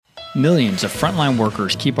Millions of frontline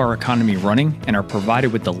workers keep our economy running and are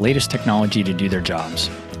provided with the latest technology to do their jobs.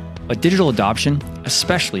 But digital adoption,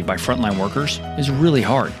 especially by frontline workers, is really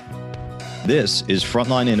hard. This is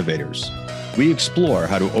Frontline Innovators. We explore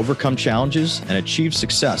how to overcome challenges and achieve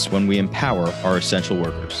success when we empower our essential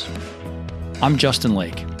workers. I'm Justin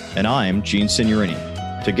Lake. And I'm Gene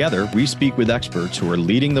Signorini. Together, we speak with experts who are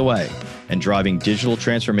leading the way and driving digital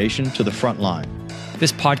transformation to the front line.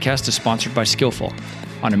 This podcast is sponsored by Skillful,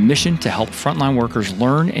 on a mission to help frontline workers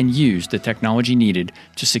learn and use the technology needed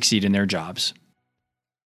to succeed in their jobs.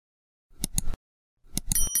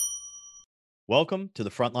 Welcome to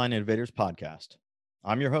the Frontline Innovators podcast.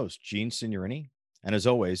 I'm your host, Gene Signorini, and as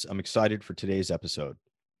always, I'm excited for today's episode.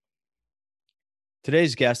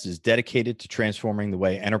 Today's guest is dedicated to transforming the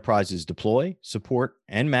way enterprises deploy, support,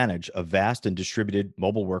 and manage a vast and distributed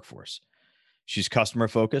mobile workforce. She's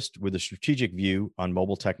customer-focused with a strategic view on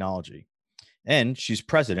mobile technology. And she's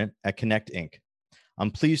president at Connect Inc.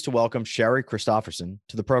 I'm pleased to welcome Shari Christofferson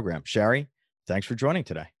to the program. Shari, thanks for joining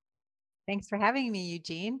today. Thanks for having me,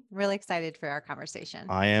 Eugene. I'm really excited for our conversation.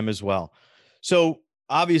 I am as well. So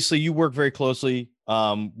obviously you work very closely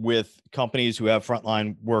with companies who have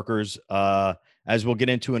frontline workers. As we'll get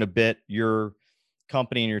into in a bit, your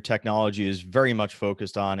company and your technology is very much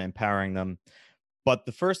focused on empowering them. But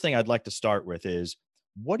the first thing I'd like to start with is,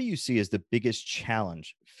 what do you see as the biggest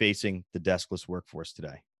challenge facing the deskless workforce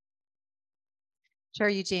today? Sure,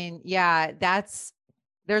 Eugene. Yeah,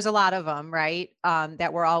 there's a lot of them, right?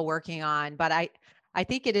 That we're all working on. But I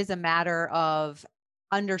think it is a matter of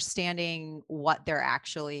understanding what they're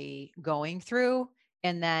actually going through,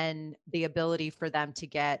 and then the ability for them to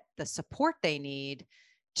get the support they need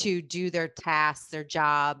to do their tasks, their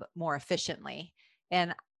job more efficiently.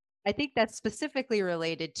 And I think that's specifically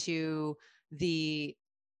related to the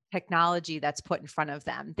technology that's put in front of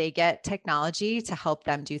them. They get technology to help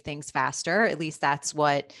them do things faster. At least that's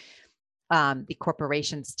what the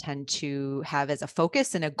corporations tend to have as a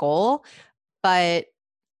focus and a goal. But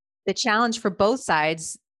the challenge for both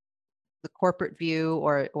sides, the corporate view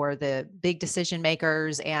or the big decision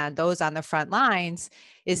makers and those on the front lines,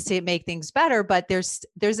 is to make things better. But there's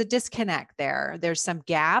a disconnect there. There's some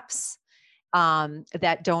gaps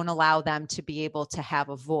that don't allow them to be able to have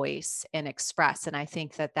a voice and express. And I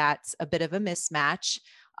think that that's a bit of a mismatch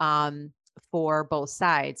for both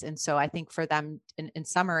sides. And so I think for them, in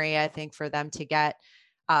summary, I think for them to get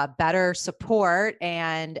better support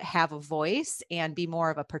and have a voice and be more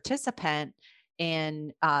of a participant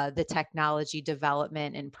in the technology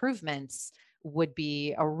development improvements would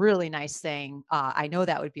be a really nice thing. I know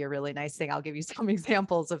that would be a really nice thing. I'll give you some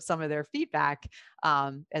examples of some of their feedback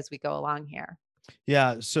as we go along here.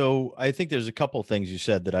 Yeah, so I think there's a couple of things you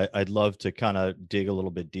said that I'd love to kind of dig a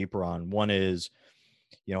little bit deeper on. One is,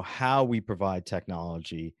 how we provide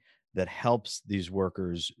technology that helps these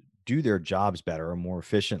workers do their jobs better and more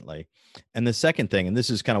efficiently. And the second thing, and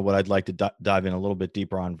this is kind of what I'd like to dive in a little bit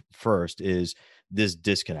deeper on first, is this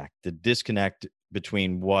disconnect, the disconnect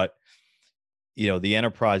between what the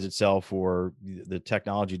enterprise itself or the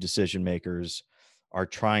technology decision makers are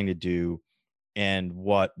trying to do and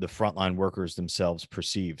what the frontline workers themselves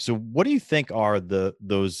perceive. So what do you think are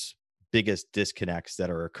those biggest disconnects that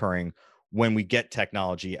are occurring when we get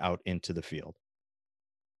technology out into the field?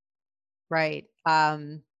 Right.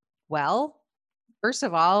 Well, first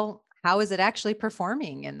of all, how is it actually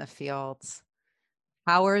performing in the fields?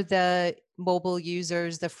 How are the mobile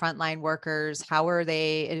users, the frontline workers, how are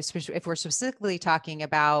they, especially if we're specifically talking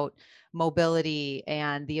about mobility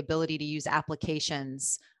and the ability to use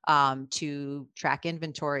applications to track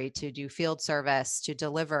inventory, to do field service, to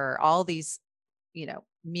deliver all these,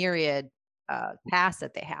 myriad tasks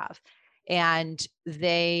that they have. And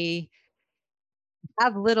they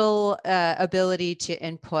have little ability to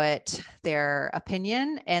input their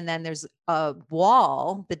opinion. And then there's a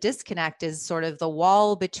wall. The disconnect is sort of the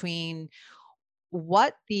wall between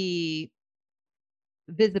what the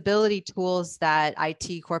visibility tools that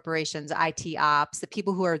IT corporations, IT ops, the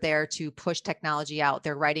people who are there to push technology out,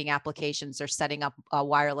 they're writing applications, they're setting up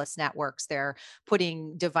wireless networks, they're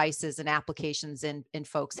putting devices and applications in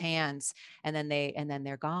folks' hands, and then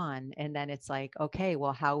they're gone. And then it's like, okay,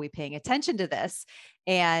 well, how are we paying attention to this?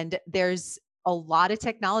 And there's a lot of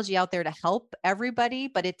technology out there to help everybody,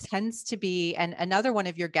 but it tends to be, and another one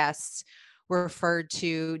of your guests referred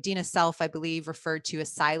to, Dina Self, I believe, referred to a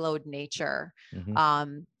siloed nature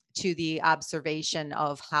to the observation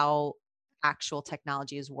of how actual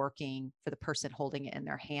technology is working for the person holding it in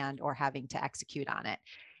their hand or having to execute on it.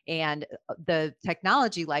 And the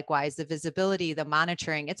technology, likewise, the visibility, the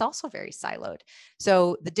monitoring, it's also very siloed.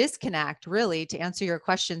 So the disconnect, really, to answer your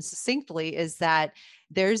question succinctly, is that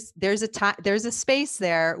there's a space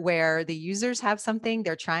there where the users have something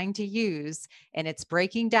they're trying to use, and it's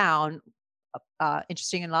breaking down.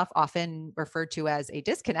 Interesting enough, often referred to as a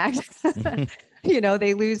disconnect.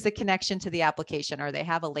 They lose the connection to the application, or they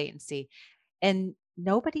have a latency, and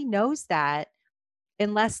nobody knows that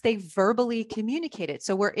unless they verbally communicate it.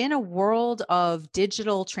 So we're in a world of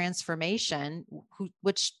digital transformation,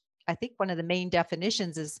 which I think one of the main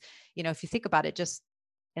definitions is, if you think about it, just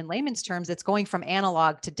in layman's terms, it's going from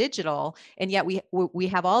analog to digital. And yet we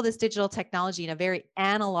have all this digital technology in a very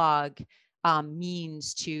analog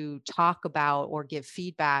means to talk about or give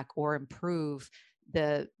feedback or improve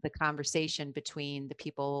the conversation between the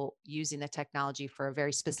people using the technology for a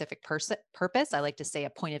very specific purpose. I like to say a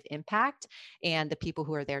point of impact, and the people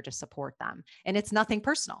who are there to support them. And it's nothing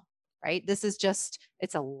personal, right? This is just,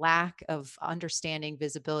 it's a lack of understanding,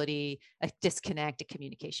 visibility, a disconnect, a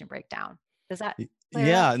communication breakdown. Does that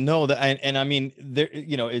clear up? No, and I mean, there,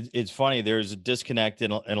 it's funny. There's a disconnect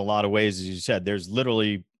in a lot of ways, as you said. There's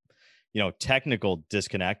literally, technical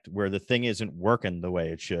disconnect where the thing isn't working the way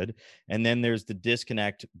it should. And then there's the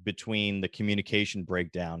disconnect between the communication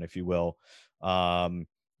breakdown, if you will, from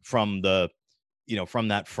from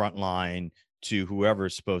that front line to whoever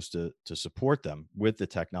is supposed to support them with the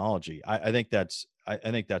technology. I think that's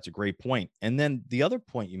a great point. And then the other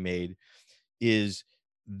point you made is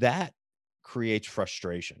that creates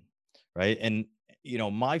frustration, right? And,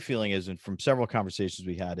 my feeling is, and from several conversations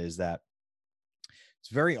we had, is that it's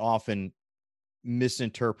very often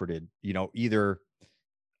misinterpreted, either,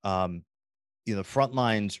 the front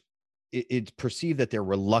lines, it's perceived that they're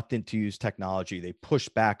reluctant to use technology. They push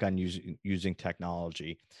back on using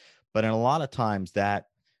technology. But in a lot of times, that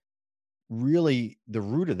really, the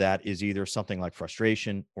root of that is either something like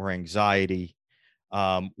frustration or anxiety,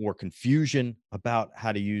 or confusion about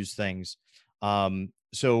how to use things.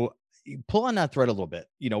 So pull on that thread a little bit.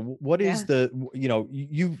 What is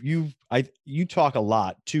you talk a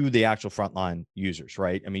lot to the actual frontline users,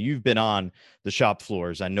 right? I mean, you've been on the shop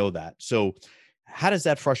floors. I know that. So how does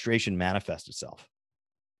that frustration manifest itself?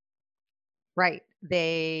 Right.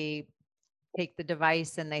 They take the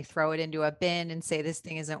device and they throw it into a bin and say, this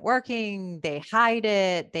thing isn't working. They hide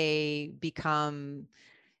it. They become,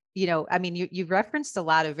 I mean, you've referenced a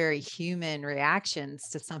lot of very human reactions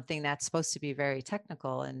to something that's supposed to be very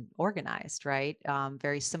technical and organized, right?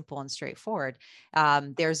 Very simple and straightforward.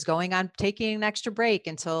 There's taking an extra break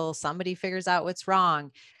until somebody figures out what's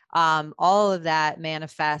wrong. All of that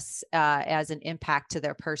manifests as an impact to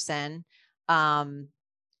their person. And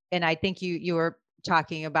I think you were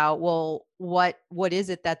talking about, well, what is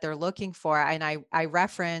it that they're looking for? And I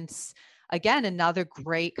reference, again, another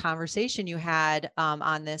great conversation you had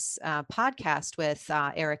on this podcast with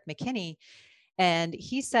Eric McKinney. And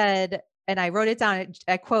he said, and I wrote it down,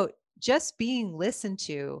 I quote, "Just being listened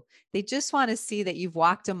to, they just want to see that you've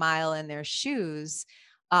walked a mile in their shoes,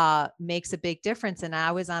 makes a big difference." And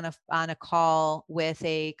I was on a call with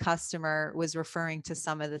a customer, was referring to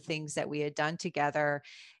some of the things that we had done together.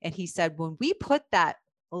 And he said, when we put that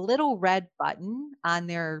little red button on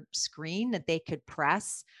their screen that they could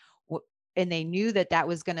press, and they knew that that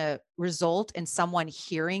was going to result in someone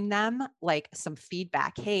hearing them, like some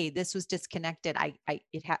feedback. Hey, this was disconnected.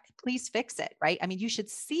 Please fix it. Right. I mean, you should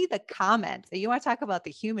see the comments. You want to talk about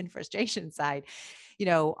the human frustration side.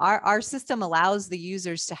 Our system allows the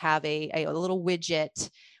users to have a little widget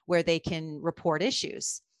where they can report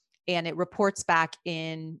issues, and it reports back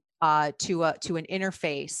in to an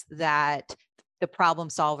interface that the problem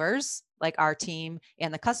solvers, like our team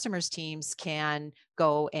and the customers' teams, can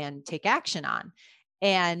go and take action on.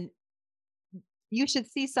 And you should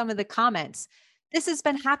see some of the comments. This has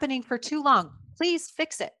been happening for too long. Please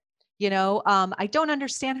fix it. I don't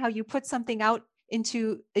understand how you put something out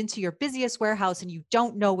into your busiest warehouse and you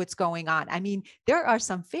don't know what's going on. I mean, there are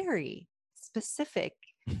some very specific,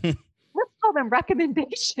 let's call them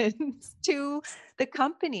recommendations to the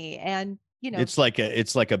company. And, it's like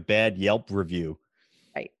a bad Yelp review.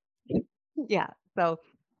 Right. Yeah. So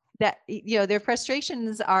that, their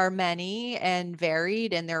frustrations are many and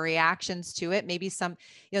varied, and their reactions to it. Maybe some,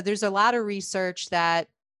 there's a lot of research that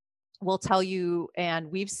will tell you,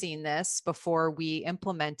 and we've seen this before we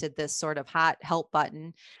implemented this sort of hot help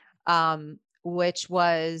button, which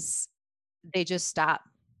was they just stop.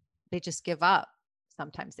 They just give up.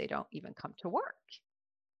 Sometimes they don't even come to work.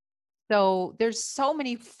 So there's so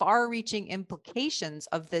many far-reaching implications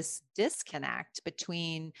of this disconnect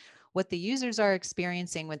between what the users are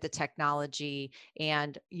experiencing with the technology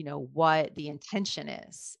and, what the intention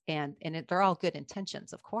is. They're all good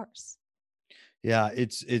intentions, of course. Yeah,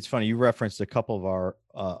 it's funny. You referenced a couple of our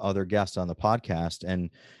other guests on the podcast, and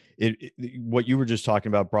what you were just talking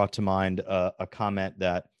about brought to mind a comment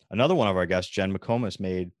that another one of our guests, Jen McComas,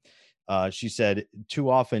 made. She said, "Too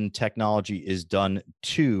often technology is done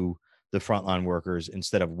to the frontline workers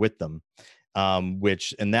instead of with them,"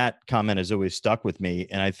 and that comment has always stuck with me.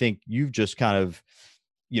 And I think you've just kind of,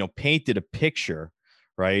 painted a picture,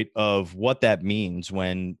 right, of what that means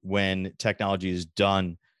when technology is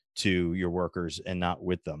done to your workers and not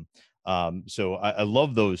with them. So I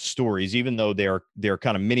love those stories, even though they're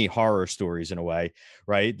kind of mini horror stories in a way,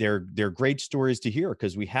 right? They're great stories to hear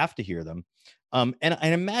because we have to hear them. And I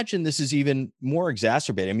imagine this is even more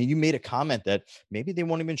exacerbated. I mean, you made a comment that maybe they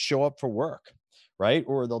won't even show up for work, right?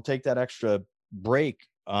 Or they'll take that extra break.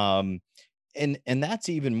 And that's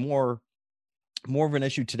even more of an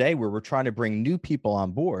issue today, where we're trying to bring new people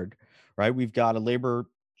on board, right? We've got a labor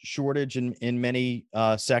shortage in many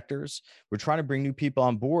sectors. We're trying to bring new people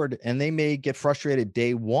on board, and they may get frustrated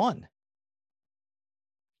day one.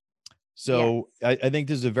 So Yes. I think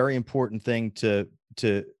this is a very important thing to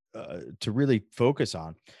really focus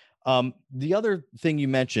on. The other thing you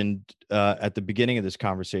mentioned at the beginning of this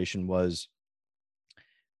conversation was,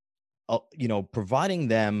 providing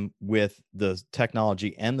them with the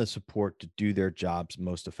technology and the support to do their jobs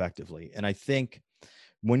most effectively. And I think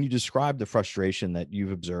when you describe the frustration that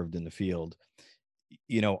you've observed in the field,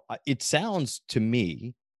 it sounds to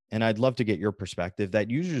me, and I'd love to get your perspective,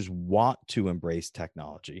 that users want to embrace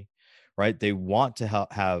technology, right? They want to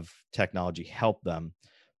have technology help them,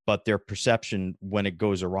 but their perception when it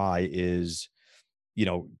goes awry is,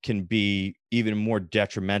 can be even more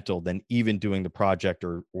detrimental than even doing the project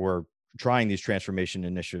or trying these transformation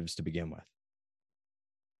initiatives to begin with.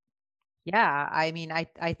 Yeah. I mean,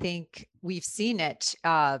 I think we've seen it.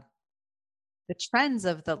 The trends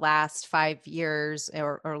of the last 5 years,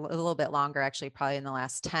 or a little bit longer, actually, probably in the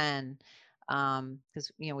last 10,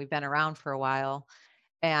 because, we've been around for a while,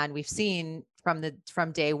 and we've seen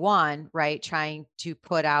from day one, right, trying to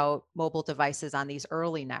put out mobile devices on these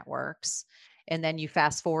early networks. And then you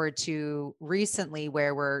fast forward to recently,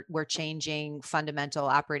 where we're changing fundamental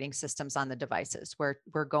operating systems on the devices.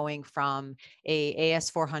 We're going from a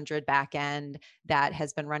AS400 backend that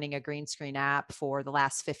has been running a green screen app for the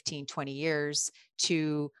last 15, 20 years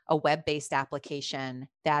to a web-based application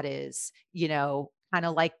that is, kind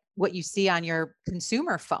of like what you see on your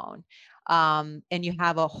consumer phone. And you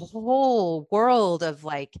have a whole world of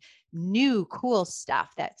like new cool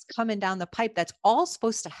stuff that's coming down the pipe that's all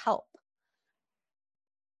supposed to help.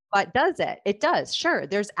 But does it? It does. Sure.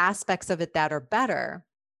 There's aspects of it that are better.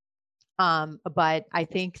 But I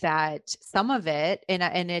think that some of it,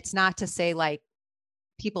 and it's not to say like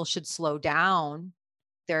people should slow down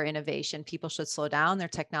their innovation, people should slow down their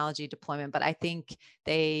technology deployment, but I think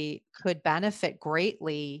they could benefit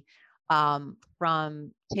greatly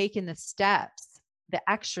from taking the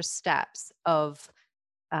extra steps of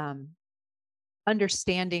um,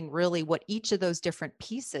 understanding really what each of those different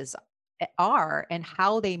pieces are and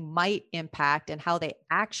how they might impact and how they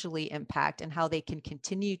actually impact and how they can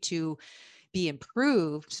continue to be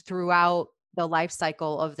improved throughout the life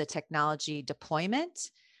cycle of the technology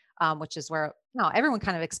deployment, which is where everyone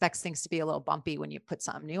kind of expects things to be a little bumpy when you put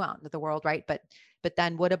something new out into the world, right? But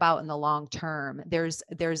then what about in the long term? There's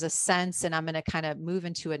a sense, and I'm going to kind of move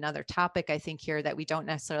into another topic, I think, here, that we don't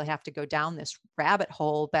necessarily have to go down this rabbit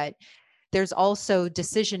hole, but there's also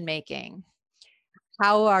decision making.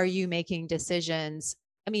 How are you making decisions?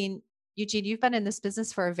 I mean, Eugene, you've been in this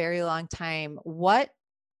business for a very long time. What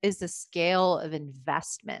is the scale of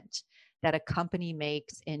investment that a company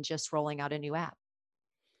makes in just rolling out a new app?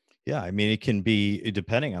 Yeah, I mean, it can be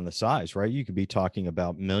depending on the size, right? You could be talking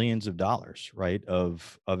about millions of dollars, right,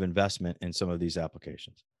 of investment in some of these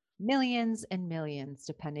applications. Millions and millions,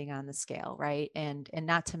 depending on the scale, right? And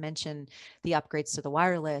not to mention the upgrades to the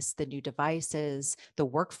wireless, the new devices, the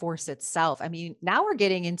workforce itself. I mean, now we're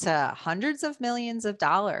getting into hundreds of millions of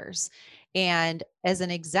dollars. And as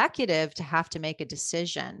an executive, to have to make a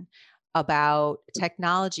decision about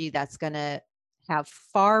technology that's going to have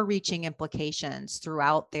far-reaching implications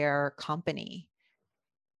throughout their company,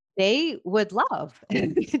 they would love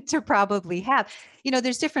to probably have.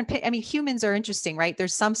 There's different, I mean, humans are interesting, right?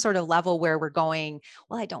 There's some sort of level where we're going,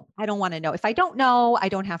 well, I don't want to know. If I don't know, I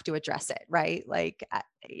don't have to address it, right? Like,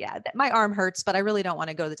 yeah, my arm hurts, but I really don't want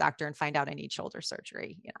to go to the doctor and find out I need shoulder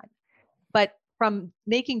surgery. But from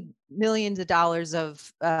making millions of dollars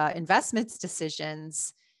of investments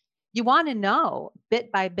decisions, You want to know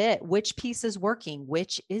bit by bit which piece is working,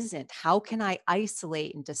 which isn't. How can I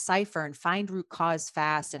isolate and decipher and find root cause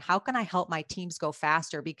fast? And how can I help my teams go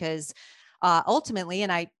faster? Because ultimately,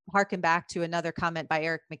 and I harken back to another comment by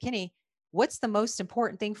Eric McKinney, what's the most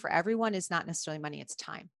important thing for everyone is not necessarily money, it's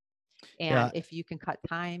time. And Yeah. if you can cut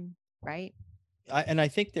time, right? And I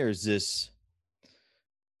think there's this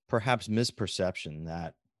perhaps misperception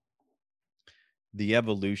that the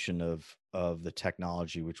evolution of the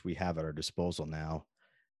technology which we have at our disposal now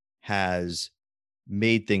has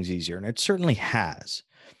made things easier, and it certainly has,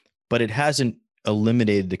 but it hasn't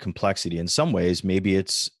eliminated the complexity. In some ways, maybe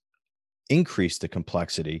it's increased the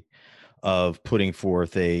complexity of putting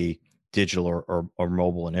forth a digital or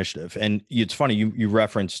mobile initiative. And it's funny, you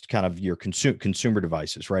referenced kind of your consumer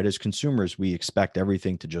devices, right? As consumers, we expect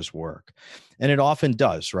everything to just work, and it often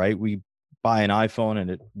does, right? We buy an iPhone and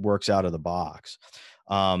it works out of the box.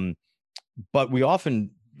 Um, but we often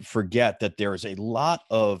forget that there's a lot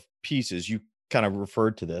of pieces. You kind of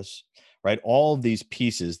referred to this, right? All of these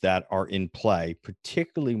pieces that are in play,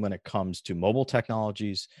 particularly when it comes to mobile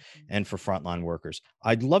technologies and for frontline workers.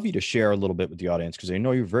 I'd love you to share a little bit with the audience, because I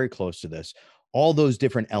know you're very close to this, all those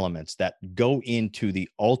different elements that go into the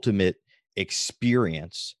ultimate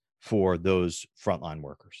experience for those frontline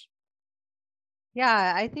workers.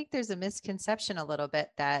 Yeah, I think there's a misconception a little bit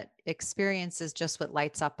that experience is just what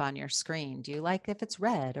lights up on your screen. Do you like if it's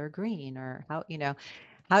red or green, or how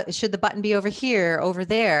should the button be over here, over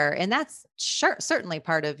there? And that's certainly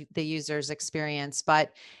part of the user's experience,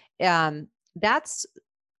 but that's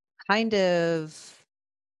kind of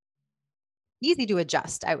easy to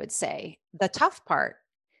adjust, I would say. The tough part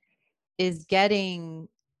is getting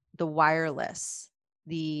the wireless,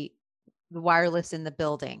 the the wireless in the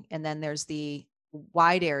building, and then there's the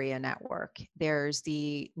wide area network. There's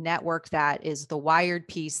the network that is the wired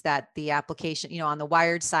piece that the application, on the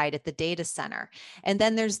wired side at the data center. And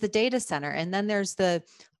then there's the data center, and then there's the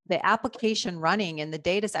application running in the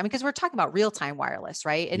data center. I mean, because we're talking about real-time wireless,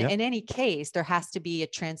 right? And Yep. in any case, there has to be a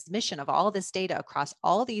transmission of all this data across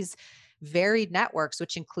all these varied networks,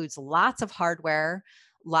 which includes lots of hardware,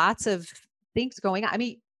 lots of things going on. I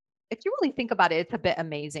mean, if you really think about it, it's a bit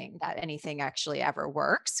amazing that anything actually ever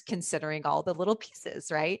works, considering all the little pieces,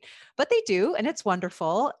 right? But they do, and it's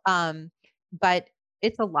wonderful. But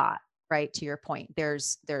it's a lot, right? To your point,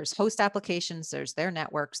 there's host applications, there's their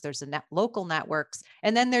networks, there's the local networks,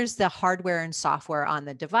 and then there's the hardware and software on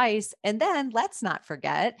the device. And then let's not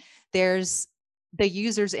forget, there's the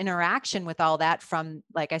user's interaction with all that from,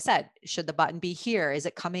 like I said, should the button be here? Is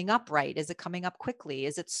it coming up right? Is it coming up quickly?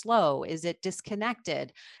 Is it slow? Is it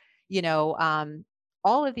disconnected? you know um,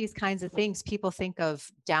 all of these kinds of things, people think of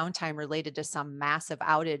downtime related to some massive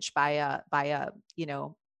outage by a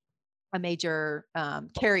a major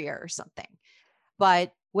carrier or something.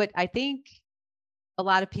 But what I think a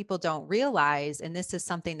lot of people don't realize, and this is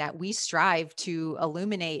something that we strive to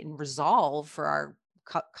illuminate and resolve for our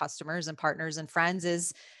customers and partners and friends,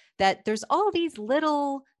 is that there's all these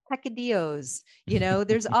little peccadillos,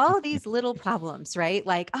 there's all these little problems, right?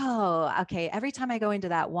 Like, oh, okay, every time I go into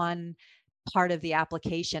that one part of the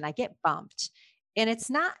application, I get bumped. And it's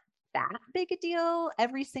not that big a deal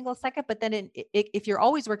every single second, but then if you're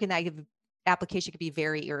always working that application, could be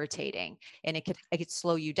very irritating, and it could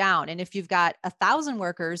slow you down. And if you've got 1,000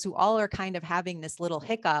 workers who all are kind of having this little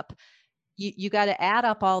hiccup, you got to add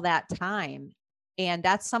up all that time. And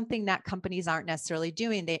that's something that companies aren't necessarily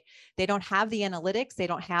doing. They don't have the analytics. They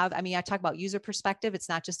don't have, I mean, I talk about user perspective. It's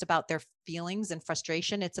not just about their feelings and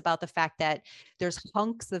frustration. It's about the fact that there's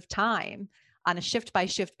hunks of time on a shift by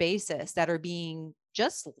shift basis that are being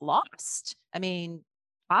just lost. I mean,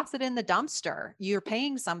 toss it in the dumpster. You're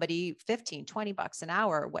paying somebody 15, $20 an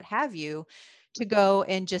hour, what have you, to go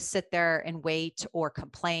and just sit there and wait or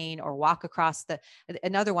complain or walk across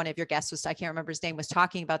another one of your guests was, I can't remember his name, was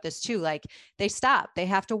talking about this too. Like, they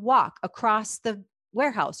have to walk across the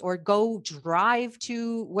warehouse or go drive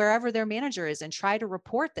to wherever their manager is and try to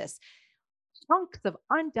report this. Chunks of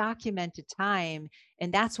undocumented time.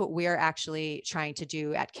 And that's what we're actually trying to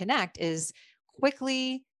do at Connect, is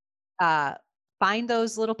quickly find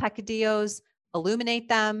those little peccadillos, illuminate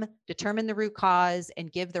them, determine the root cause,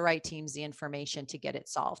 and give the right teams the information to get it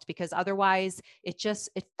solved. Because otherwise, it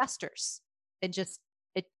festers and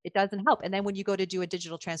it doesn't help. And then when you go to do a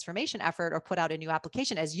digital transformation effort or put out a new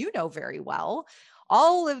application, as you know very well,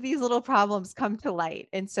 all of these little problems come to light.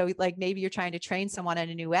 And so, like, maybe you're trying to train someone on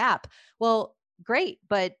a new app. Well, great,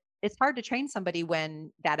 but it's hard to train somebody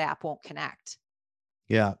when that app won't connect.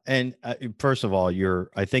 Yeah, and first of all,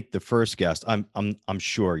 I think the first guest. I'm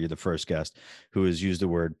sure you're the first guest who has used the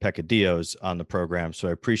word peccadillos on the program, so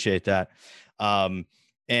I appreciate that. Um,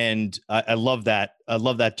 And I love that. I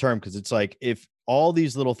love that term, because it's like, if all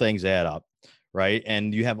these little things add up, right?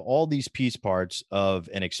 And you have all these piece parts of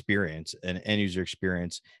an experience, an end user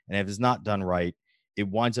experience, and if it's not done right, it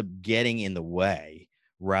winds up getting in the way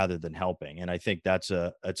rather than helping. And I think that's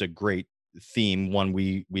a great theme, one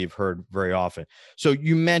we've heard very often. So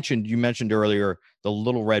you mentioned earlier the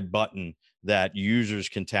little red button that users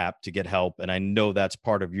can tap to get help, and I know that's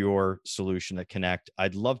part of your solution at Connect.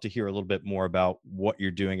 I'd love to hear a little bit more about what you're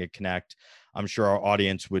doing at Connect. I'm sure our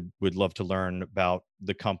audience would love to learn about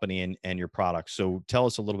the company and your products. So tell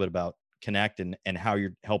us a little bit about Connect and how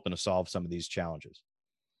you're helping to solve some of these challenges.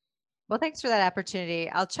 Well, thanks for that opportunity.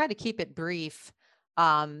 I'll try to keep it brief,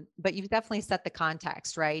 but you've definitely set the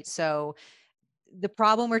context, right? So the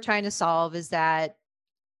problem we're trying to solve is that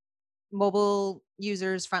mobile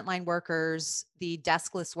users, frontline workers, the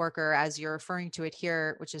deskless worker, as you're referring to it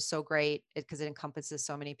here, which is so great because it encompasses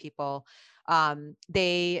so many people.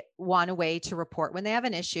 They want a way to report when they have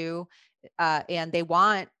an issue, and they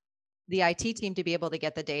want the IT team to be able to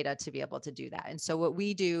get the data to be able to do that. And so what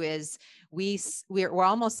we do is we're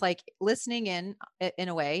almost like listening in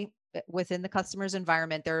a way within the customer's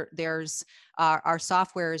environment. There's our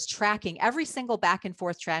software is tracking every single back and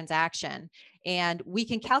forth transaction, and we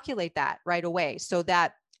can calculate that right away, so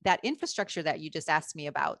that that infrastructure that you just asked me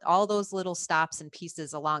about, all those little stops and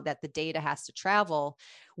pieces along that the data has to travel,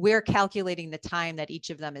 we're calculating the time that each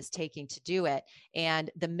of them is taking to do it. And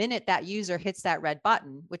the minute that user hits that red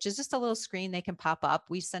button, which is just a little screen they can pop up,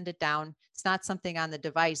 we send it down. It's not something on the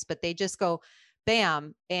device, but they just go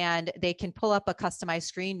bam, and they can pull up a customized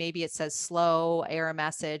screen. Maybe it says slow, error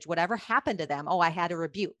message, whatever happened to them. Oh, I had a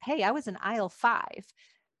rebuke. Hey, I was in aisle 5.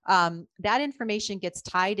 That information gets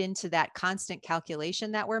tied into that constant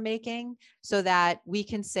calculation that we're making, so that we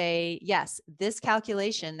can say, yes, this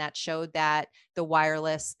calculation that showed that the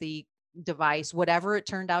wireless, the device, whatever it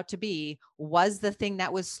turned out to be, was the thing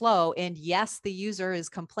that was slow. And yes, the user is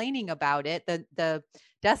complaining about it. The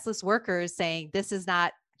deskless worker is saying, this is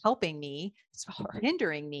not helping me or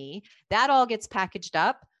hindering me. That all gets packaged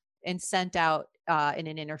up and sent out in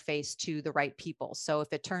an interface to the right people. So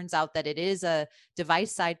if it turns out that it is a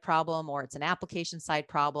device side problem or it's an application side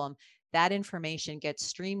problem, that information gets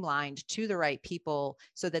streamlined to the right people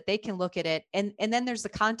so that they can look at it. And then there's the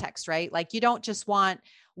context, right? Like, you don't just want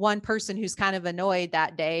one person who's kind of annoyed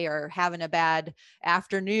that day or having a bad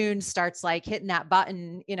afternoon starts like hitting that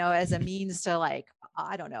button, as a means to, like,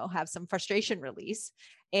 I don't know, have some frustration release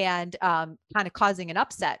and kind of causing an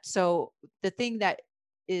upset. So the thing that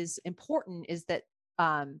is important is that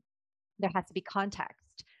there has to be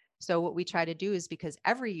context. So what we try to do is, because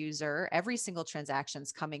every user, every single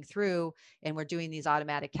transaction's coming through and we're doing these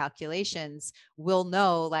automatic calculations, we'll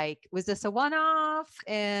know, like, was this a one-off?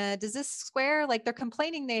 And does this square? Like, they're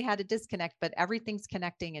complaining they had a disconnect, but everything's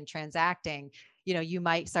connecting and transacting. You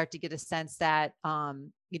might start to get a sense that,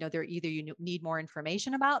 they're either you need more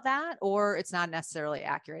information about that, or it's not necessarily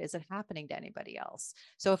accurate. Is it happening to anybody else?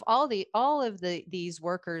 So if all of these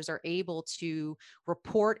workers are able to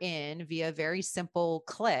report in via very simple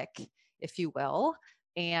click, if you will,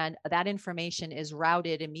 and that information is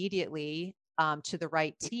routed immediately to the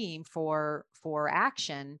right team for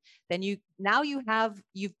action, then you've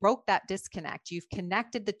broke that disconnect. You've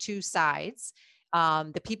connected the two sides,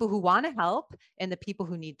 the people who want to help and the people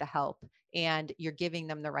who need the help, and you're giving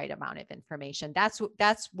them the right amount of information. That's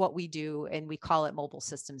what we do, and we call it mobile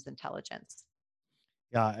systems intelligence.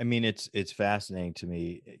 Yeah, I mean, it's fascinating to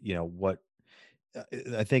me. What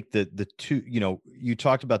I think that the two, you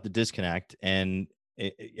talked about the disconnect and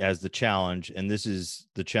as the challenge, and this is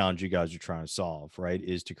the challenge you guys are trying to solve, right?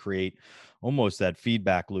 Is to create almost that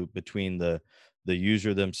feedback loop between the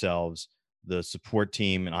user themselves, the support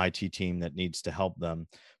team and IT team that needs to help them,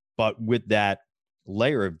 but with that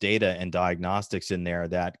layer of data and diagnostics in there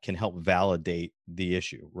that can help validate the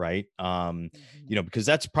issue, right? Mhm. Because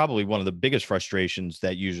that's probably one of the biggest frustrations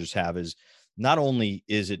that users have, is not only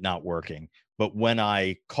is it not working, but when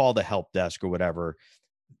I call the help desk or whatever,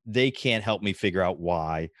 they can't help me figure out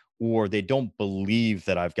why, or they don't believe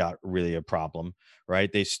that I've got really a problem,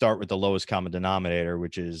 right? They start with the lowest common denominator,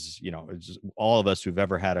 which is, it's all of us who've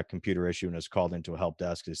ever had a computer issue and is called into a help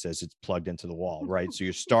desk that says it's plugged into the wall, right? So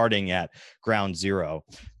you're starting at ground zero.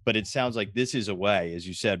 But it sounds like this is a way, as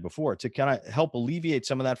you said before, to kind of help alleviate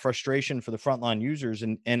some of that frustration for the frontline users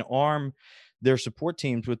and arm their support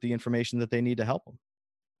teams with the information that they need to help them.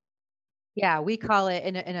 Yeah, we call it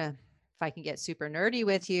if I can get super nerdy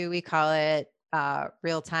with you, we call it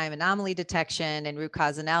real-time anomaly detection and root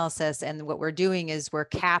cause analysis. And what we're doing is we're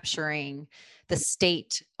capturing the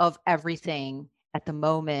state of everything at the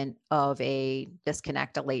moment of a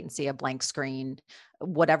disconnect, a latency, a blank screen,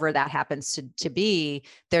 whatever that happens to be,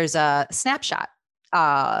 there's a snapshot.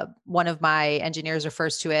 One of my engineers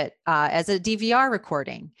refers to it as a DVR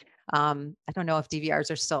recording. I don't know if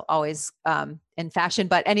DVRs are still always in fashion,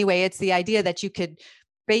 but anyway, it's the idea that you could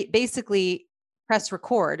basically press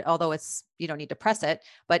record, although you don't need to press it,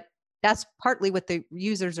 but that's partly what the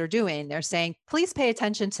users are doing. They're saying, please pay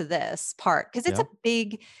attention to this part, because it's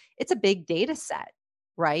a big data set,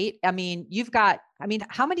 right? I mean,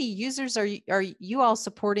 how many users are you all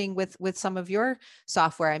supporting with some of your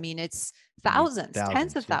software? I mean, it's thousands,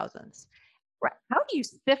 tens of thousands. Right. How do you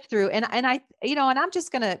sift through? And I, and I'm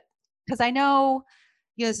just going to, because I know,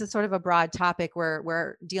 this is sort of a broad topic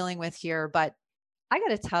we're dealing with here, but I got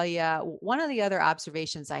to tell you, one of the other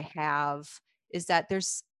observations I have is that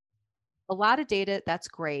there's a lot of data. That's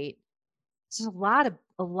great. There's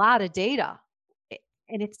a lot of data,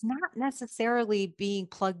 and it's not necessarily being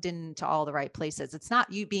plugged into all the right places. It's not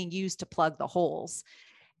being used to plug the holes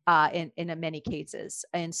in many cases.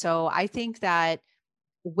 And so I think that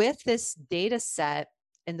with this data set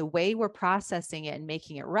and the way we're processing it and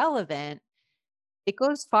making it relevant, it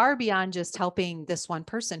goes far beyond just helping this one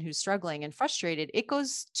person who's struggling and frustrated. It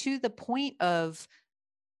goes to the point of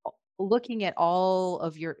looking at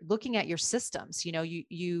your systems. I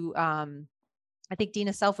think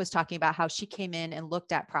Dina Self was talking about how she came in and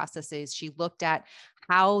looked at processes. She looked at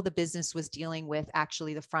how the business was dealing with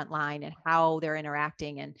actually the front line and how they're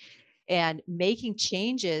interacting and making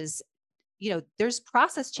changes. There's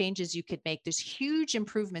process changes you could make. There's huge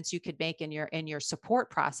improvements you could make in your support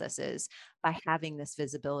processes by having this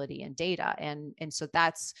visibility and data. And so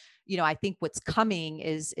that's, I think what's coming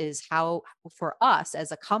is how, for us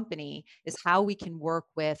as a company, is how we can work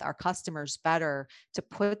with our customers better to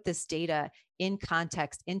put this data in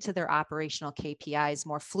context into their operational KPIs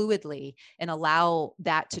more fluidly, and allow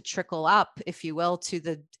that to trickle up, if you will, to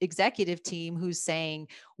the executive team who's saying,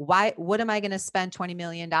 what am I going to spend $20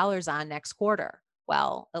 million on next quarter?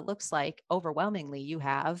 Well, it looks like overwhelmingly you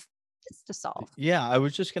have this to solve. Yeah, I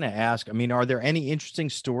was just going to ask, I mean, are there any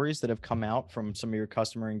interesting stories that have come out from some of your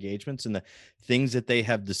customer engagements and the things that they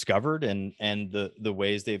have discovered and the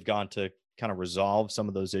ways they've gone to kind of resolve some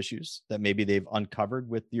of those issues that maybe they've uncovered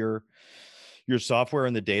with your software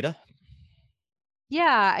and the data?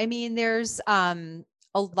 Yeah, I mean, there's a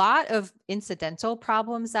lot of incidental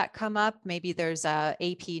problems that come up. Maybe there's a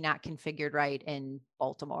AP not configured right in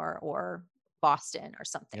Baltimore or Boston or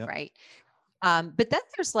something, right? But then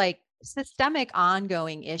there's like systemic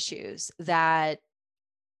ongoing issues that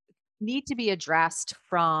need to be addressed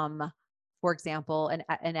from, for example,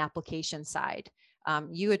 an application side.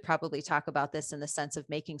 You would probably talk about this in the sense of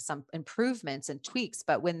making some improvements and tweaks,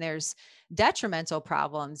 but when there's detrimental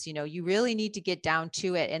problems, you really need to get down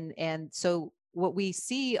to it. And so what we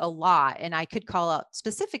see a lot, and I could call out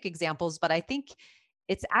specific examples, but I think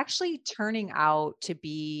it's actually turning out to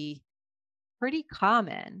be pretty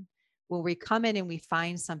common when we come in and we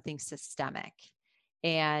find something systemic.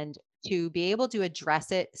 And to be able to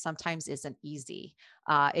address it sometimes isn't easy.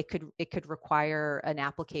 It could require an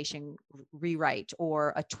application rewrite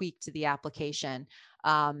or a tweak to the application.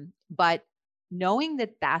 But knowing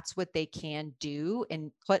that that's what they can do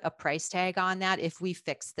and put a price tag on that, if we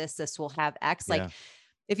fix this will have X. Like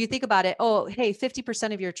if you think about it, oh, hey,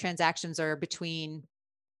 50% of your transactions are between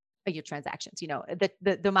your transactions,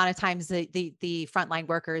 the amount of times the frontline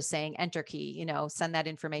worker is saying enter key, send that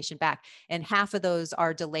information back, and half of those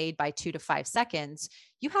are delayed by 2 to 5 seconds.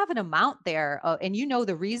 You have an amount there, and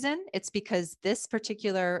the reason. It's because this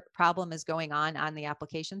particular problem is going on the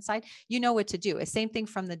application side. You know what to do. Same thing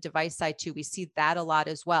from the device side too. We see that a lot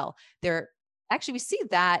as well. We see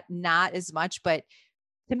that not as much, but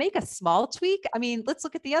to make a small tweak, I mean, let's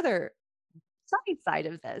look at the other side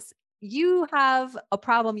of this. You have a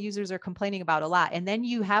problem users are complaining about a lot, and then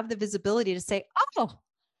you have the visibility to say, oh,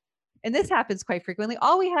 and this happens quite frequently.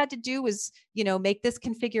 All we had to do was, make this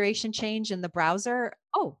configuration change in the browser.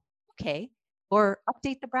 Oh, okay. Or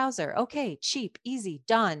update the browser. Okay. Cheap, easy,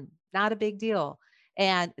 done. Not a big deal.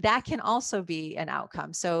 And that can also be an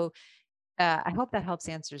outcome. So I hope that helps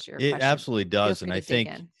answers your question. It absolutely does. And I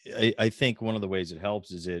think one of the ways it helps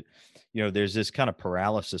is there's this kind of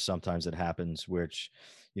paralysis sometimes that happens, which,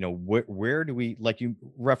 where do we, like you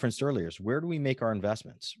referenced earlier, is where do we make our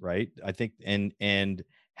investments? Right. I think, and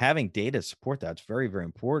having data support that's very, very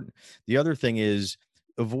important. The other thing is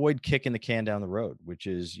avoid kicking the can down the road, which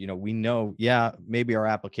is, we know, maybe our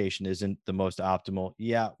application isn't the most optimal.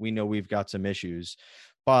 Yeah. We know we've got some issues,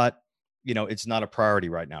 but it's not a priority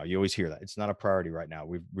right now. You always hear that. It's not a priority right now.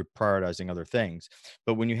 We're prioritizing other things.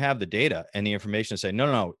 But when you have the data and the information to say,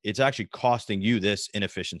 no, it's actually costing you this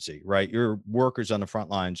inefficiency, right? Your workers on the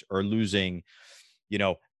front lines are losing,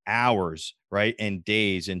 hours, right? And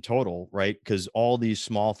days in total, right? Because all these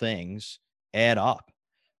small things add up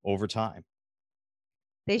over time.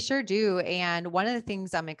 They sure do. And one of the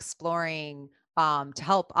things I'm exploring to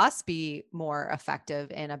help us be more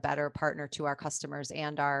effective and a better partner to our customers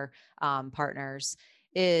and our partners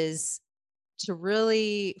is to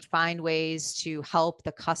really find ways to help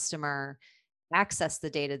the customer access the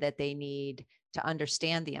data that they need to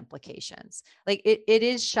understand the implications. Like it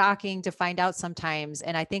is shocking to find out sometimes,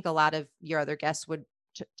 and I think a lot of your other guests would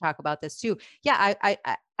talk about this too. Yeah,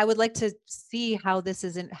 I would like to see how this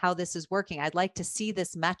is working. I'd like to see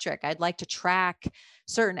this metric. I'd like to track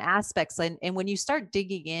certain aspects. And when you start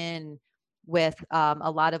digging in with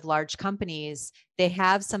a lot of large companies, they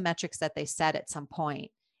have some metrics that they set at some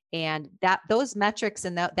point, and that those metrics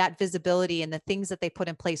and that visibility and the things that they put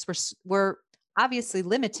in place were obviously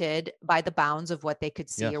limited by the bounds of what they could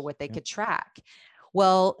see or Yes. what they Yeah. could track.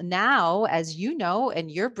 Well, now, as you know, and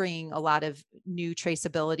you're bringing a lot of new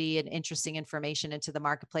traceability and interesting information into the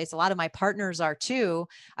marketplace, a lot of my partners are too.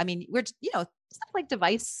 I mean, we're, stuff like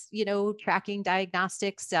device, tracking,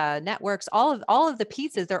 diagnostics, networks, all of the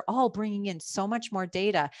pieces, they're all bringing in so much more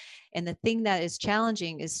data. And the thing that is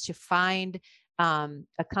challenging is to find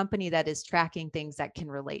a company that is tracking things that can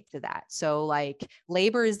relate to that. So like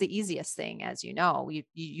labor is the easiest thing, as you know,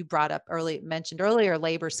 you brought up mentioned earlier,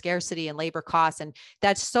 labor scarcity and labor costs, and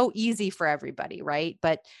that's so easy for everybody, right?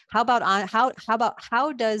 But how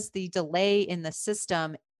does the delay in the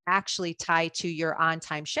system actually tie to your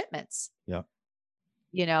on-time shipments? Yeah.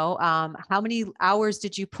 How many hours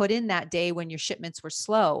did you put in that day when your shipments were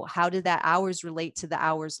slow? How did that hours relate to the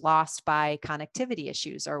hours lost by connectivity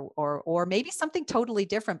issues, or maybe something totally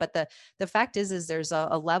different? But the fact is there's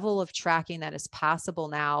a level of tracking that is possible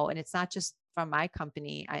now, and it's not just from my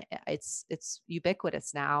company. It's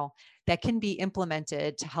ubiquitous now, that can be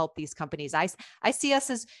implemented to help these companies. I see us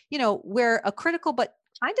as, we're a critical but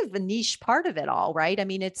kind of a niche part of it all, right? I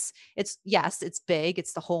mean, it's yes, it's big,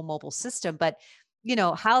 it's the whole mobile system, but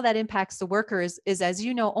how that impacts the worker is, as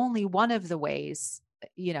you know, only one of the ways,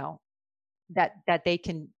 you know, that they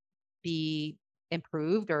can be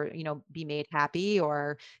improved, or, be made happy,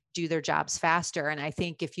 or do their jobs faster. And I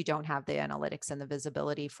think if you don't have the analytics and the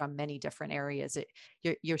visibility from many different areas,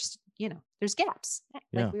 there's gaps, like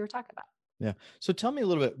Yeah. we were talking about. Yeah. So tell me a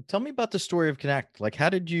little bit. Tell me about the story of Connect. Like, how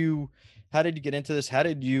did you get into this? How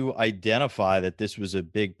did you identify that this was a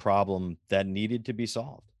big problem that needed to be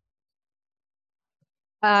solved?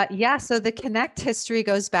 Yeah, so the Connect history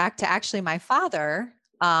goes back to actually my father,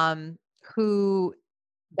 who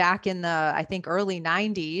back in the, I think, early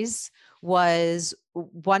 90s was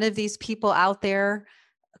one of these people out there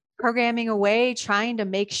programming away, trying to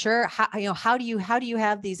make sure how do you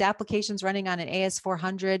have these applications running on an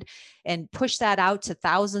AS400 and push that out to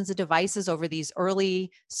thousands of devices over these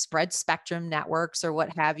early spread spectrum networks or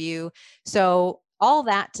what have you. So all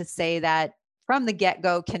that to say that from the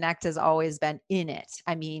get-go, Connect has always been in it.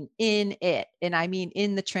 I mean, in it. And I mean,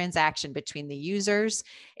 in the transaction between the users.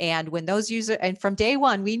 And when those users, and from day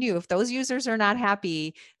one, we knew if those users are not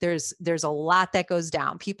happy, there's a lot that goes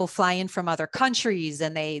down. People fly in from other countries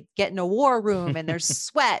and they get in a war room, and there's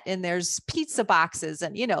sweat and there's pizza boxes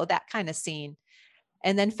and, that kind of scene.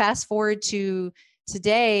 And then fast forward to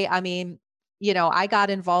today, I mean, I got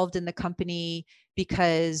involved in the company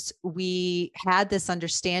because we had this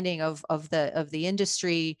understanding of the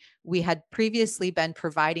industry. We had previously been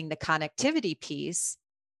providing the connectivity piece,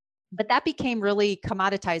 but that became really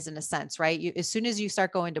commoditized in a sense, right? As soon as you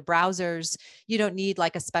start going to browsers, you don't need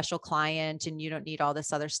like a special client and you don't need all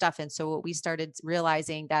this other stuff. And so what we started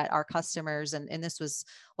realizing that our customers, and this was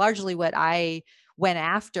largely what I went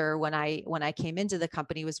after when I came into the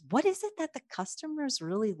company, was what is it that the customers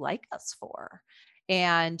really like us for?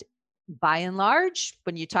 And by and large,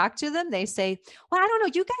 when you talk to them, they say, well, I don't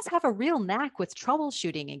know, you guys have a real knack with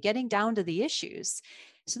troubleshooting and getting down to the issues.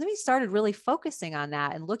 So then we started really focusing on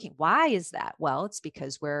that and looking, why is that? Well, it's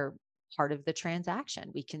because we're part of the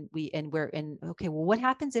transaction. Okay, well, what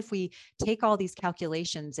happens if we take all these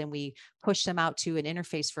calculations and we push them out to an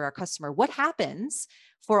interface for our customer? What happens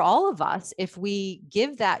for all of us if we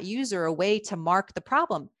give that user a way to mark the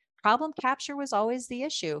problem? Problem capture was always the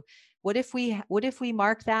issue. What if we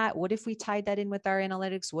mark that? What if we tied that in with our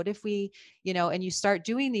analytics? What if we, and you start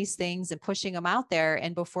doing these things and pushing them out there,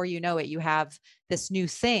 and before you know it, you have this new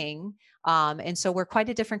thing. And so we're quite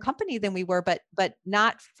a different company than we were, but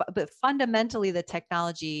fundamentally the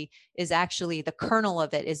technology is actually, the kernel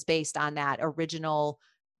of it is based on that original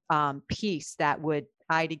piece that would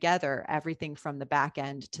tie together everything from the back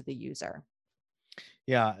end to the user.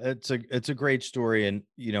 Yeah, it's a great story, and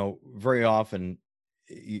very often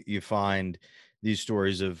you find these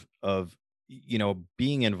stories of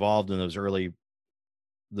being involved in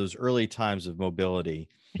those early times of mobility,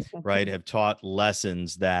 right, have taught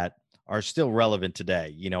lessons that are still relevant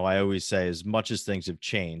today. I always say, as much as things have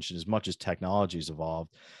changed and as much as technology's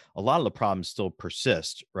evolved, a lot of the problems still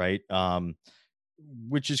persist, right?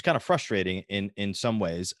 Which is kind of frustrating in some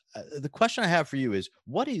ways. The question I have for you is,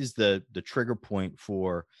 what is the trigger point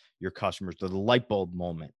for your customers, the light bulb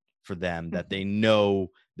moment for them that they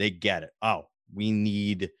know they get it? Oh, we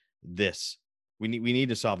need this. We need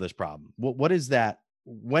to solve this problem. What is that?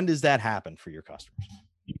 When does that happen for your customers?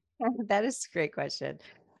 That is a great question,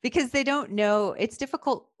 because they don't know. It's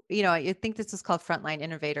difficult. I think this is called Frontline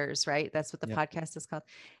Innovators, right? That's what the Yep. podcast is called.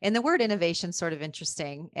 And the word innovation is sort of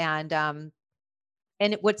interesting. And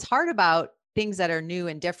what's hard about things that are new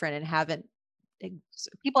and different and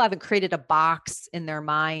people haven't created a box in their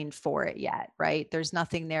mind for it yet, right? There's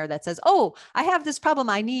nothing there that says, oh, I have this problem,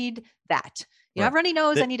 I need that. I have Right. runny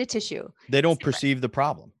nose, They, I need a tissue. they It's don't different. perceive the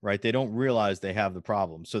problem, right? They don't realize they have the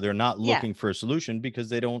problem. So they're not Yeah. looking for a solution because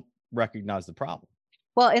they don't recognize the problem.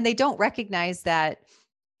 Well, and they don't recognize that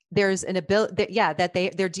there's an ability that, that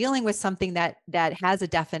they're dealing with something that has a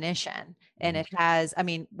definition, and it has,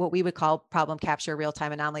 what we would call problem capture,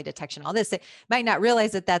 real-time anomaly detection, all this. They might not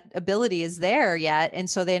realize that ability is there yet. And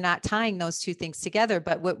so they're not tying those two things together.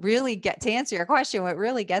 But to answer your question, what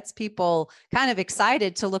really gets people kind of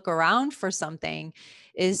excited to look around for something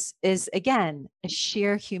is again, a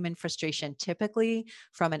sheer human frustration, typically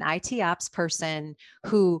from an IT ops person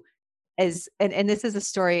who is, and this is a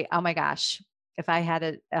story, oh my gosh, if I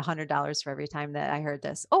had $100 for every time that I heard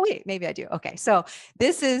this. Oh, wait, maybe I do. Okay. So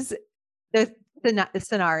this is the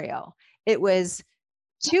scenario. It was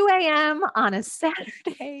 2 a.m. on a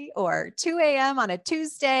Saturday or 2 a.m. on a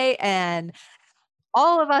Tuesday. And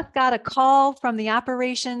all of us got a call from the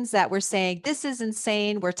operations that were saying, this is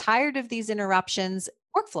insane. We're tired of these interruptions,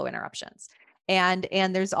 workflow interruptions. And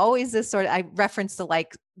there's always this sort of, I referenced the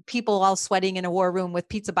like people all sweating in a war room with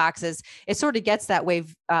pizza boxes. It sort of gets that way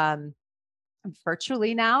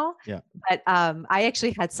virtually now. Yeah. But I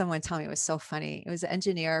actually had someone tell me, it was so funny. It was an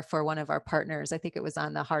engineer for one of our partners. I think it was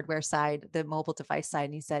on the hardware side, the mobile device side.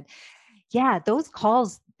 And he said, yeah, those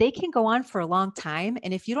calls, they can go on for a long time.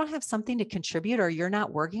 And if you don't have something to contribute or you're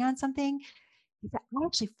not working on something, he said, I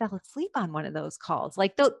actually fell asleep on one of those calls.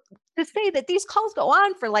 Like to say that these calls go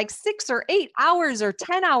on for like 6 or 8 hours or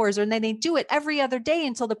 10 hours, and then they do it every other day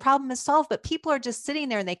until the problem is solved. But people are just sitting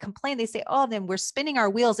there and they complain. They say, oh, then we're spinning our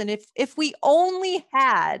wheels. And if we only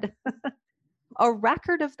had a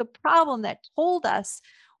record of the problem that told us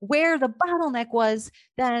where the bottleneck was,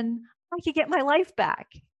 then I could get my life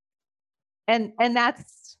back. And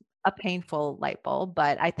that's a painful light bulb,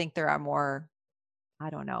 but I think there are more, I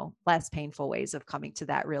don't know, less painful ways of coming to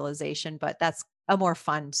that realization, but that's a more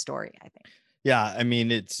fun story, I think. Yeah, I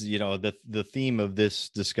mean, it's, the theme of this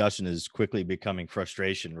discussion is quickly becoming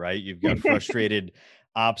frustration, right? You've got frustrated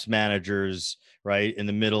ops managers, right, in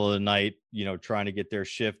the middle of the night, trying to get their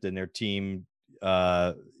shift and their team,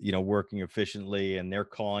 working efficiently, and they're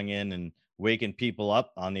calling in and waking people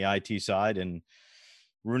up on the IT side and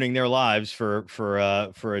ruining their lives for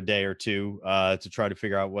a day or two to try to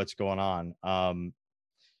figure out what's going on.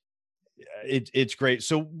 It's great.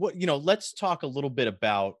 So let's talk a little bit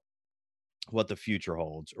about what the future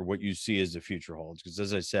holds, or what you see as the future holds. Because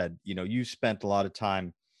as I said, you spent a lot of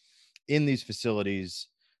time in these facilities,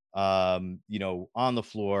 on the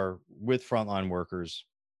floor with frontline workers.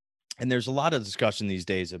 And there's a lot of discussion these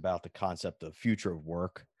days about the concept of future of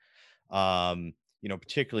work,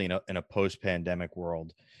 particularly in a post-pandemic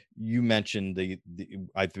world. You mentioned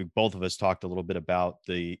I think both of us talked a little bit about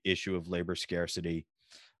the issue of labor scarcity,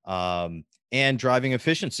 and driving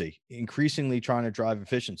efficiency, increasingly trying to drive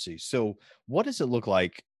efficiency. So what does it look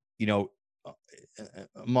like, for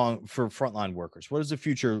frontline workers? What does the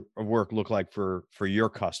future of work look like for your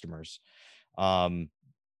customers? 5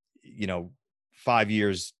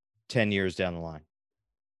 years, 10 years down the line?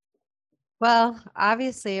 Well,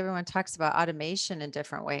 obviously everyone talks about automation in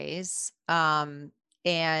different ways. And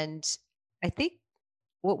I think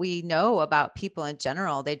what we know about people in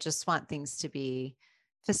general, they just want things to be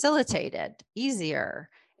facilitated, easier.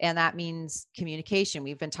 And that means communication.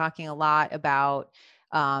 We've been talking a lot about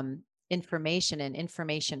information and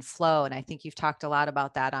information flow. And I think you've talked a lot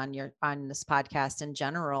about that on this podcast in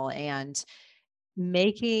general. And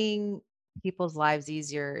making people's lives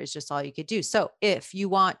easier is just all you could do. So if you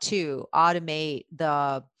want to automate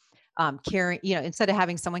the carry, instead of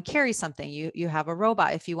having someone carry something, you have a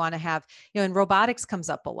robot. If you want to have, and robotics comes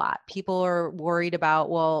up a lot. People are worried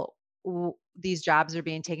about, well, these jobs are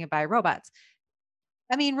being taken by robots.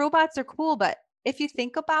 I mean, robots are cool, but if you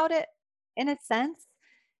think about it, in a sense,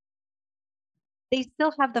 they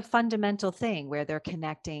still have the fundamental thing where they're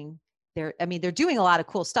connecting. I mean, they're doing a lot of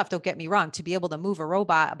cool stuff. Don't get me wrong. To be able to move a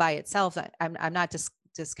robot by itself, I'm not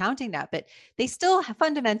discounting that, but they still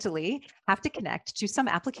fundamentally have to connect to some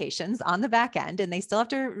applications on the back end, and they still have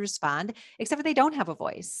to respond, except for they don't have a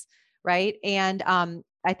voice, right? And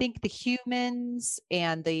I think the humans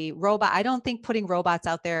and the robot, I don't think putting robots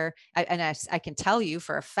out there, I can tell you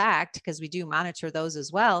for a fact, because we do monitor those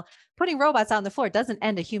as well, putting robots on the floor doesn't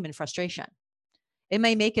end a human frustration. It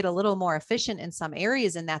may make it a little more efficient in some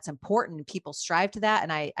areas, and that's important. People strive to that,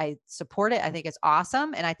 and I support it. I think it's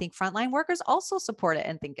awesome, and I think frontline workers also support it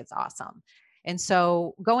and think it's awesome. And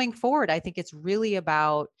so going forward, I think it's really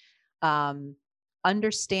about um,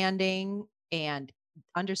 understanding, and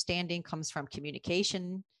understanding comes from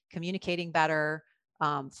communication, communicating better,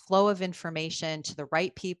 flow of information to the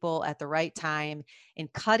right people at the right time,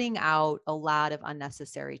 and cutting out a lot of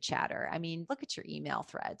unnecessary chatter. I mean, look at your email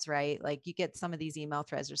threads, right? Like you get some of these email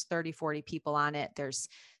threads, there's 30, 40 people on it. There's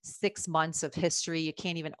 6 months of history. You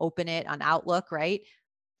can't even open it on Outlook, right?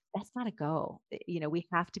 That's got to go. We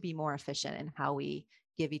have to be more efficient in how we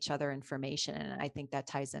give each other information. And I think that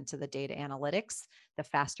ties into the data analytics, the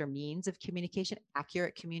faster means of communication,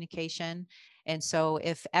 accurate communication. And so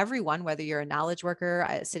if everyone, whether you're a knowledge worker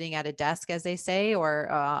sitting at a desk, as they say,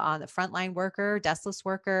 or on the frontline worker, deskless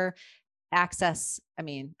worker, I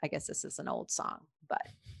mean, I guess this is an old song, but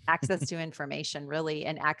access to information really,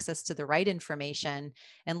 and access to the right information.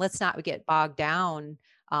 And let's not get bogged down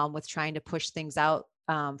with trying to push things out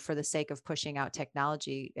for the sake of pushing out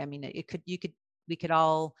technology. I mean, we could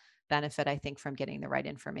all benefit, I think, from getting the right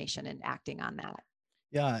information and acting on that.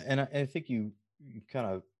 Yeah, and I think you kind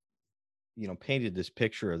of painted this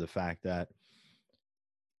picture of the fact that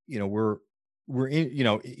we're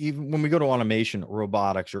in, even when we go to automation,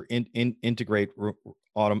 robotics, or integrate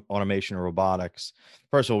automation or robotics.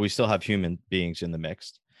 First of all, we still have human beings in the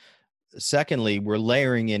mix. Secondly, we're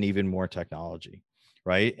layering in even more technology,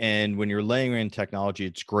 right? And when you're layering in technology,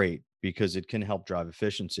 it's great because it can help drive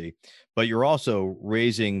efficiency, but you're also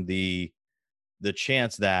raising the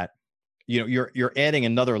chance that you're adding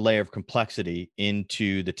another layer of complexity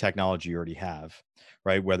into the technology you already have,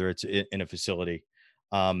 right? Whether it's in a facility,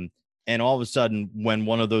 and all of a sudden, when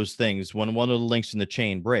one of those things, when one of the links in the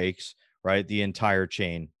chain breaks, right, the entire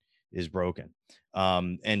chain is broken.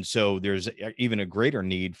 And so there's even a greater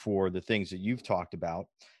need for the things that you've talked about,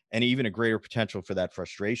 and even a greater potential for that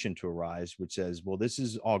frustration to arise, which says, well, this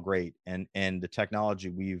is all great, and the technology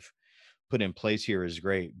we've put in place here is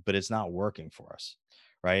great, but it's not working for us,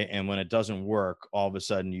 right? And when it doesn't work, all of a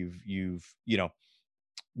sudden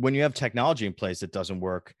when you have technology in place that doesn't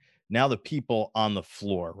work, now the people on the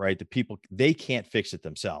floor, right? The people, they can't fix it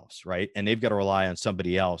themselves, right? And they've got to rely on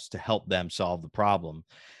somebody else to help them solve the problem.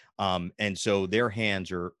 And so their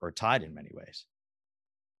hands are tied in many ways.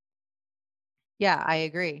 Yeah, I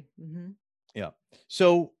agree. Mm-hmm. Yeah.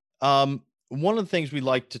 So one of the things we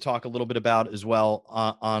like to talk a little bit about as well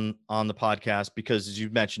on the podcast, because as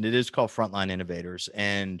you've mentioned, it is called Frontline Innovators,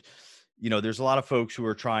 and there's a lot of folks who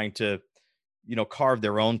are trying to carve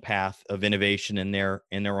their own path of innovation in their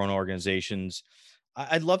own organizations.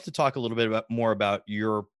 I'd love to talk a little bit more about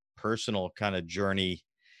your personal kind of journey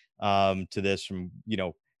to this. From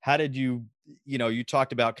how did you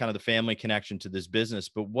talked about kind of the family connection to this business,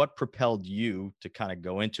 but what propelled you to kind of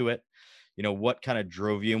go into it? What kind of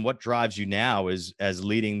drove you, and what drives you now as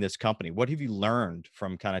leading this company? What have you learned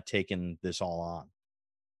from kind of taking this all on?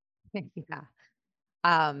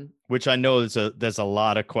 Yeah. Which I know there's a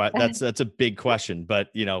lot of that's a big question, but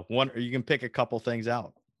one, you can pick a couple things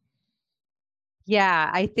out. Yeah,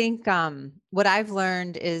 I think what I've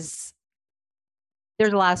learned is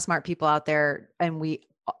there's a lot of smart people out there, and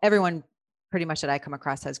everyone pretty much that I come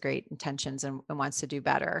across has great intentions and wants to do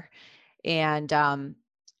better. And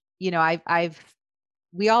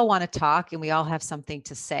we all want to talk, and we all have something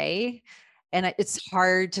to say, and it's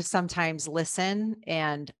hard to sometimes listen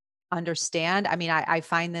and understand. I mean, I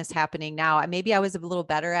find this happening now. Maybe I was a little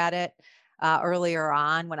better at it earlier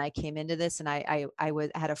on when I came into this, and I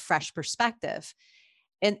had a fresh perspective.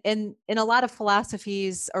 And in a lot of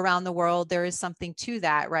philosophies around the world, there is something to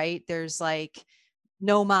that, right? There's like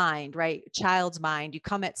no mind, right? Child's mind. You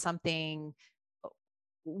come at something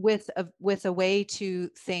with a way to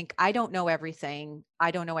think, I don't know everything.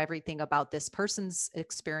 I don't know everything about this person's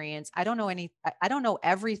experience. I don't know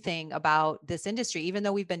everything about this industry. Even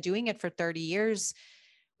though we've been doing it for 30 years,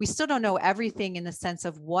 we still don't know everything in the sense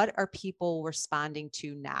of what are people responding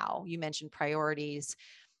to now. You mentioned priorities,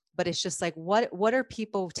 but it's just like, what are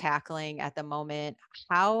people tackling at the moment?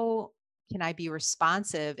 How can I be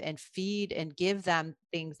responsive and feed and give them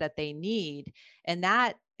things that they need? And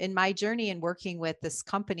that, in my journey in working with this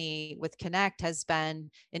company with Connect, has been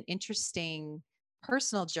an interesting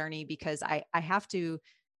personal journey, because I have to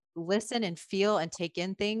listen and feel and take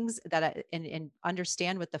in things that and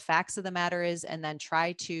understand what the facts of the matter is, and then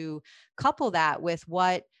try to couple that with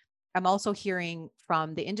what I'm also hearing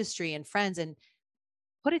from the industry and friends, and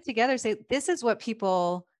put it together, say, this is what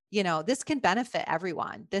people, this can benefit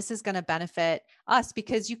everyone. This is going to benefit us,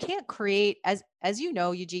 because you can't create, as you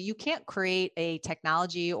know, UG, you can't create a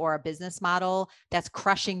technology or a business model that's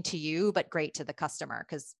crushing to you, but great to the customer,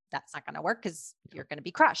 because that's not going to work, because you're going to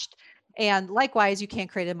be crushed. And likewise, you can't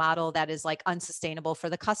create a model that is like unsustainable for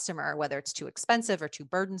the customer, whether it's too expensive or too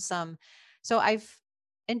burdensome. So I've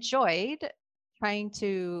enjoyed trying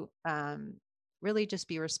to really just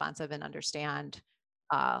be responsive and understand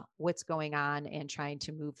what's going on, and trying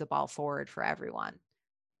to move the ball forward for everyone.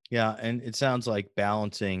 Yeah, and it sounds like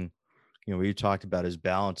balancing, what you talked about is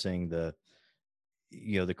balancing the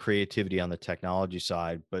creativity on the technology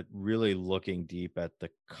side, but really looking deep at the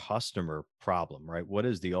customer problem, right? What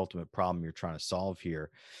is the ultimate problem you're trying to solve here?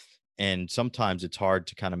 And sometimes it's hard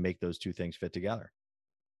to kind of make those two things fit together.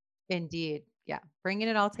 Indeed. Yeah. Bringing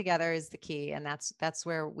it all together is the key. And that's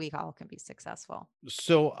where we all can be successful.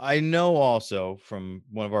 So I know also from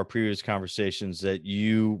one of our previous conversations that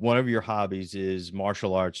one of your hobbies is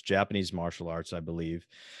martial arts, Japanese martial arts, I believe.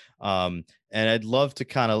 And I'd love to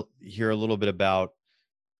kind of hear a little bit about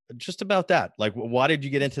just about that. Like, why did you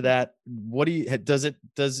get into that? What do you,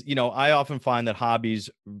 I often find that hobbies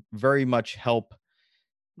very much help,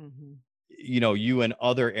 Mhm. you in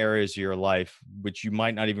other areas of your life, which you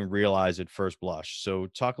might not even realize at first blush. So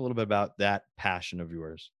talk a little bit about that passion of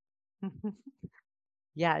yours.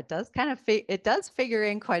 Yeah, it does kind of it does figure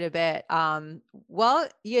in quite a bit. Well,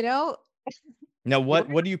 Now, we're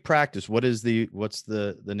what do you practice? What's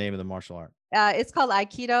the name of the martial art? It's called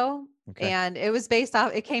Aikido, Okay. and it was based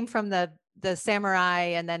off. It came from the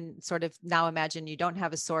samurai, and then sort of, now imagine you don't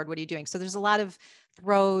have a sword. What are you doing? So there's a lot of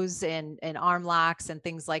throws and arm locks and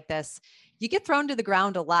things like this. You get thrown to the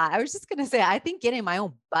ground a lot. I was just gonna say, I think getting my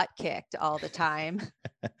own butt kicked all the time.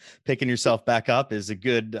 Picking yourself back up is a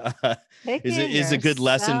good Picking is a good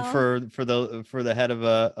lesson yourself. for the head of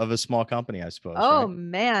a small company, I suppose, Oh right?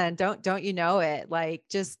 man, don't you know it? Like,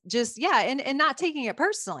 just yeah, and not taking it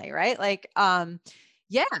personally, right? Like,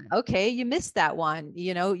 yeah, okay, you missed that one.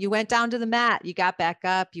 You went down to the mat, you got back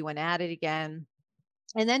up, you went at it again.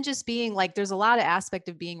 And then just being like, there's a lot of aspect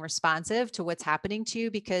of being responsive to what's happening to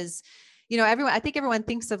you, because I think everyone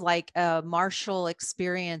thinks of like a martial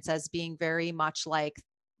experience as being very much like,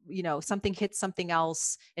 something hits something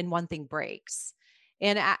else and one thing breaks.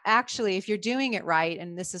 And actually, if you're doing it right,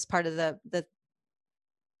 and this is part of the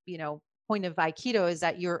point of Aikido, is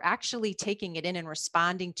that you're actually taking it in and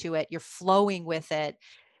responding to it. You're flowing with it.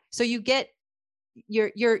 So you get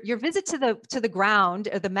your visit to the ground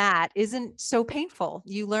or the mat isn't so painful.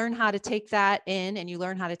 You learn how to take that in, and you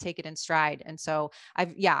learn how to take it in stride. And so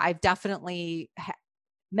I've definitely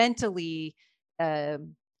mentally,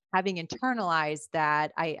 um, having internalized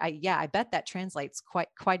that, I bet that translates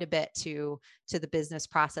quite a bit to the business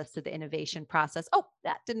process, to the innovation process. Oh,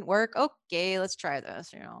 that didn't work. Okay, let's try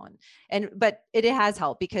this. But it has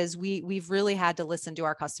helped, because we've really had to listen to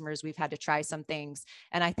our customers. We've had to try some things,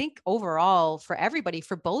 and I think overall, for everybody,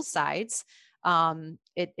 for both sides, it's going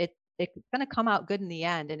to come out good in the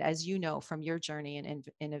end. And as you know from your journey in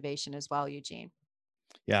innovation as well, Eugene.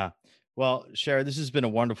 Yeah. Well, Sherry, this has been a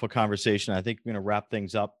wonderful conversation. I think we're going to wrap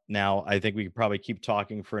things up now. I think we could probably keep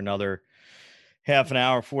talking for another half an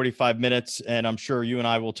hour, 45 minutes, and I'm sure you and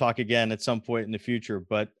I will talk again at some point in the future.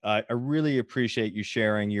 But I really appreciate you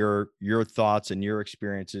sharing your thoughts and your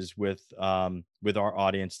experiences with our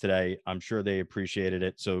audience today. I'm sure they appreciated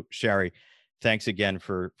it. So, Sherry, thanks again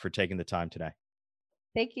for taking the time today.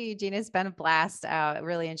 Thank you, Eugene. It's been a blast.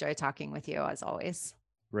 Really enjoy talking with you, as always.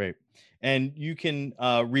 Great. And you can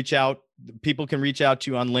reach out. People can reach out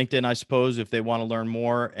to you on LinkedIn, I suppose, if they want to learn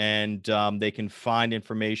more, and they can find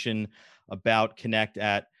information about Connect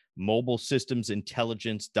at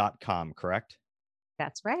mobilesystemintelligence.com, correct?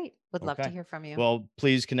 That's right. Would love to Okay. hear from you. Well,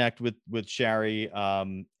 please connect with Sherry.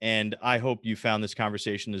 And I hope you found this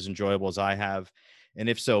conversation as enjoyable as I have. And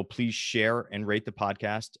if so, please share and rate the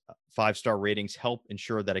podcast. 5-star ratings help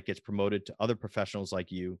ensure that it gets promoted to other professionals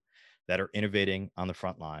like you that are innovating on the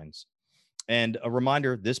front lines. And a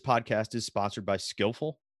reminder, this podcast is sponsored by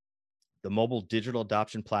Skillful, the mobile digital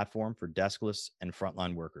adoption platform for deskless and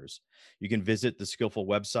frontline workers. You can visit the Skillful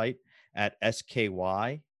website at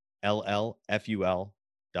skyllful.com.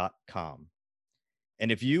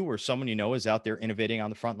 And if you or someone you know is out there innovating on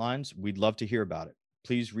the front lines, we'd love to hear about it.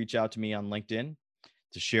 Please reach out to me on LinkedIn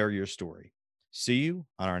to share your story. See you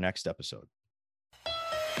on our next episode.